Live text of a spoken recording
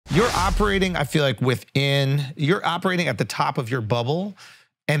You're operating, I feel like, you're operating at the top of your bubble.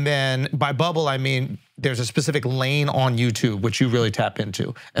 And then by bubble, I mean, there's a specific lane on YouTube, which you really tap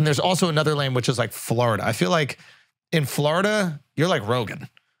into. And there's also another lane, which is like Florida. I feel like in Florida, you're like Rogan.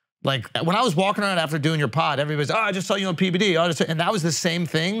 Like when I was walking around after doing your pod, everybody's, oh, I just saw you on PBD. And that was the same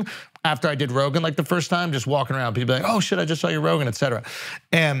thing after I did Rogan like the first time, just walking around, people like, oh shit, I just saw you Rogan, etc.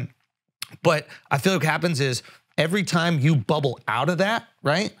 But I feel like what happens is every time you bubble out of that,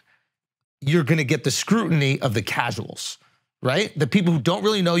 right, you're gonna get the scrutiny of the casuals, right? The people who don't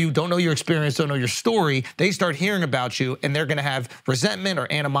really know you, don't know your experience, don't know your story, they start hearing about you and they're gonna have resentment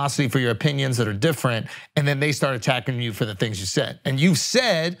or animosity for your opinions that are different, and then they start attacking you for the things you said. And you've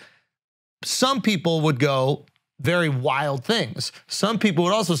said, some people would go very wild things. Some people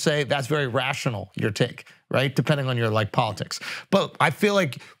would also say that's very rational, your take, right? Depending on your like politics. But I feel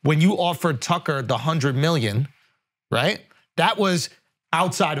like when you offered Tucker the 100 million, right? That was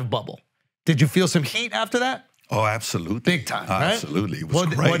outside of bubble. Did you feel some heat after that? Oh, absolutely. Big time, right? Absolutely, it was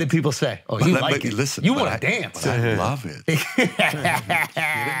great. What did people say? Oh, you like it. Listen, you want to dance. I love it.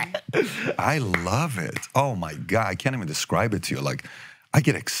 I love it. Oh my God, I can't even describe it to you. Like, I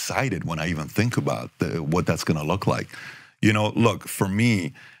get excited when I even think about what that's gonna look like. You know, look, for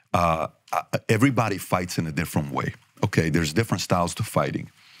me, everybody fights in a different way, okay? There's different styles to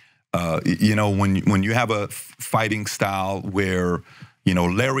fighting. You know, when you have a fighting style where, you know,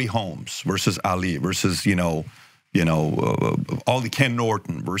 Larry Holmes versus Ali versus, all the Ken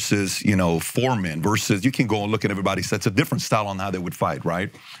Norton versus, Foreman versus, you can go and look at everybody. So it's a different style on how they would fight, right?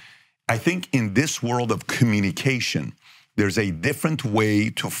 I think in this world of communication, there's a different way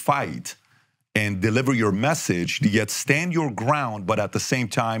to fight and deliver your message, yet stand your ground, but at the same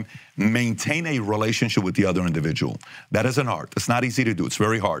time, maintain a relationship with the other individual. That is an art. It's not easy to do. It's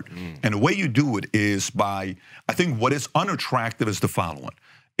very hard. And the way you do it is by, I think what is unattractive is the following,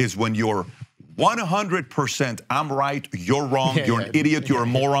 is when you're 100% I'm right, you're wrong, you're an idiot, you're a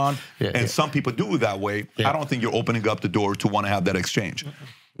moron, and some people do it that way. I don't think you're opening up the door to want to have that exchange.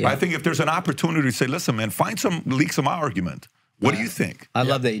 I think if there's an opportunity to say, listen, man, find some leaks of my argument. What do you think? I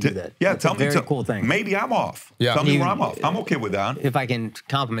love that you do that. Yeah, That's tell a me. very cool thing. Maybe I'm off. Tell me where I'm off. I'm okay with that. If I can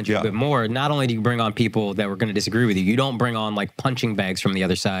compliment you a bit more, not only do you bring on people that were going to disagree with you, you don't bring on like punching bags from the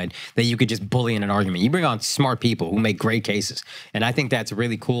other side that you could just bully in an argument. You bring on smart people who make great cases. And I think that's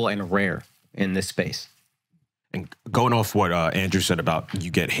really cool and rare in this space. And going off what Andrew said about you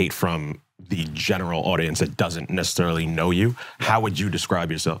get hate from the general audience that doesn't necessarily know you, how would you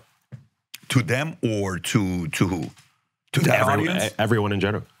describe yourself? To them or to who? To the audience? Everyone in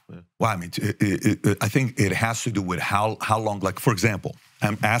general. Well, I mean, I think it has to do with how long, like, for example,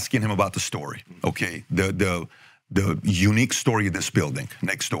 I'm asking him about the story, okay? The unique story of this building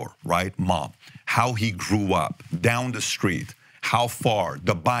next door, right? Mom, how he grew up, down the street, how far,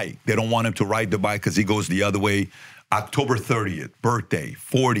 the bike. They don't want him to ride the bike because he goes the other way. October 30th, birthday,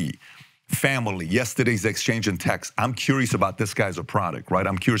 40, family, yesterday's exchange in text. I'm curious about this guy as a product, right?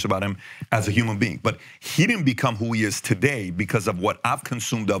 I'm curious about him as a human being. But he didn't become who he is today because of what I've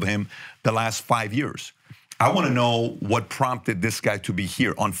consumed of him the last 5 years. I want to know what prompted this guy to be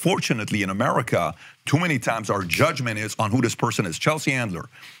here. Unfortunately, in America, too many times our judgment is on who this person is. Chelsea Handler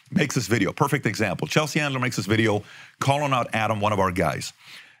makes this video, perfect example. Chelsea Handler makes this video calling out Adam, one of our guys.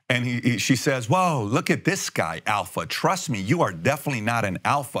 And she says, whoa, look at this guy, alpha. Trust me, you are definitely not an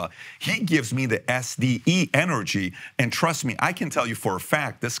alpha. He gives me the SDE energy. And trust me, I can tell you for a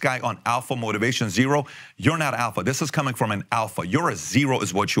fact, this guy on Alpha Motivation Zero, you're not alpha. This is coming from an alpha. You're a zero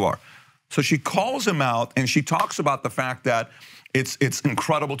is what you are. So she calls him out and she talks about the fact that it's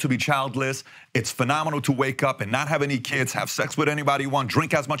incredible to be childless. It's phenomenal to wake up and not have any kids, have sex with anybody you want,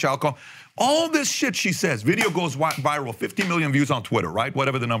 drink as much alcohol. All this shit she says. Video goes viral, 50 million views on Twitter, right?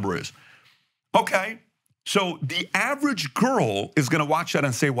 Whatever the number is. Okay, so the average girl is gonna watch that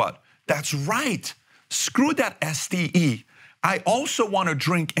and say what? That's right, screw that SDE. I also want to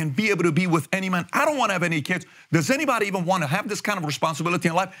drink and be able to be with any man. I don't want to have any kids. Does anybody even want to have this kind of responsibility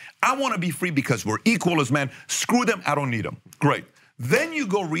in life? I want to be free because we're equal as men. Screw them, I don't need them. Great. Then you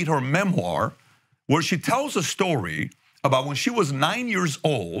go read her memoir where she tells a story about when she was 9 years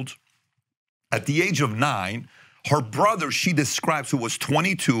old. At the age of 9, her brother, she describes, who was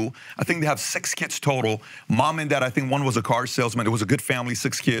 22, I think they have 6 kids total. Mom and dad, I think one was a car salesman. It was a good family,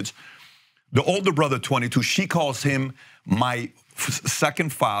 6 kids. The older brother, 22, she calls him my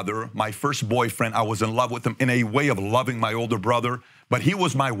second father, my first boyfriend. I was in love with him in a way of loving my older brother, but he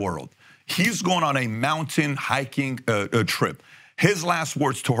was my world. He's going on a mountain hiking trip. His last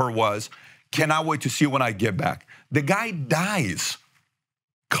words to her was, cannot wait to see you when I get back. The guy dies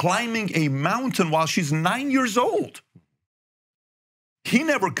climbing a mountain while she's 9 years old. He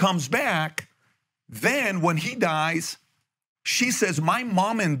never comes back. Then when he dies, she says, my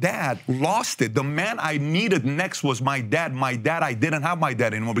mom and dad lost it. The man I needed next was my dad. My dad, I didn't have my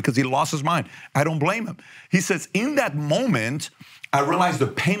dad anymore because he lost his mind. I don't blame him. He says, in that moment, I realized the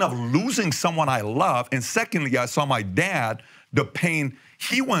pain of losing someone I love. And secondly, I saw my dad, the pain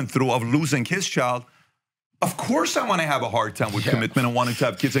he went through of losing his child. Of course I want to have a hard time with commitment and wanting to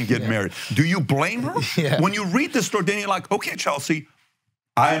have kids and get married. Do you blame her? When you read this story, then you're like, okay, Chelsea,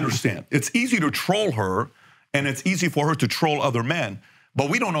 I understand. It's easy to troll her, and it's easy for her to troll other men, but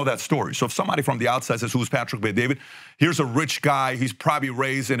we don't know that story. So if somebody from the outside says, who's Patrick Bet-David? Here's a rich guy. He's probably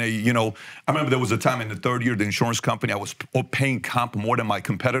raised in a, I remember there was a time in the third year of the insurance company, I was paying comp more than my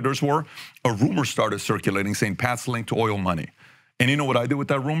competitors were. A rumor started circulating saying Pat's linked to oil money. And you know what I did with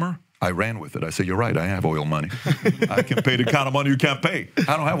that rumor? I ran with it. I said, you're right, I have oil money. I can pay the kind of money you can't pay.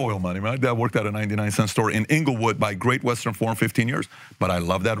 I don't have oil money. My dad worked at a 99-cent store in Inglewood by Great Western for 15 years, but I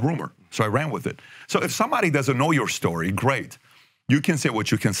love that rumor, so I ran with it. So if somebody doesn't know your story, great. You can say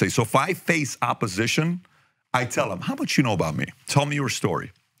what you can say. So if I face opposition, I tell them, how much you know about me? Tell me your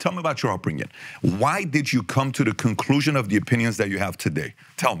story. Tell me about your upbringing. Why did you come to the conclusion of the opinions that you have today?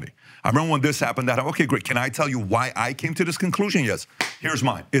 Tell me. I remember when this happened, that, okay, great. Can I tell you why I came to this conclusion? Yes. Here's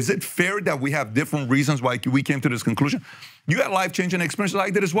mine. Is it fair that we have different reasons why we came to this conclusion? You had life-changing experiences, I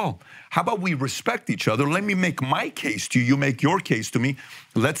did as well. How about we respect each other? Let me make my case to you. You make your case to me.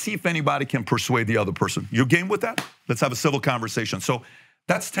 Let's see if anybody can persuade the other person. You game with that? Let's have a civil conversation. So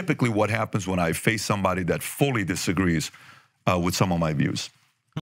that's typically what happens when I face somebody that fully disagrees with some of my views.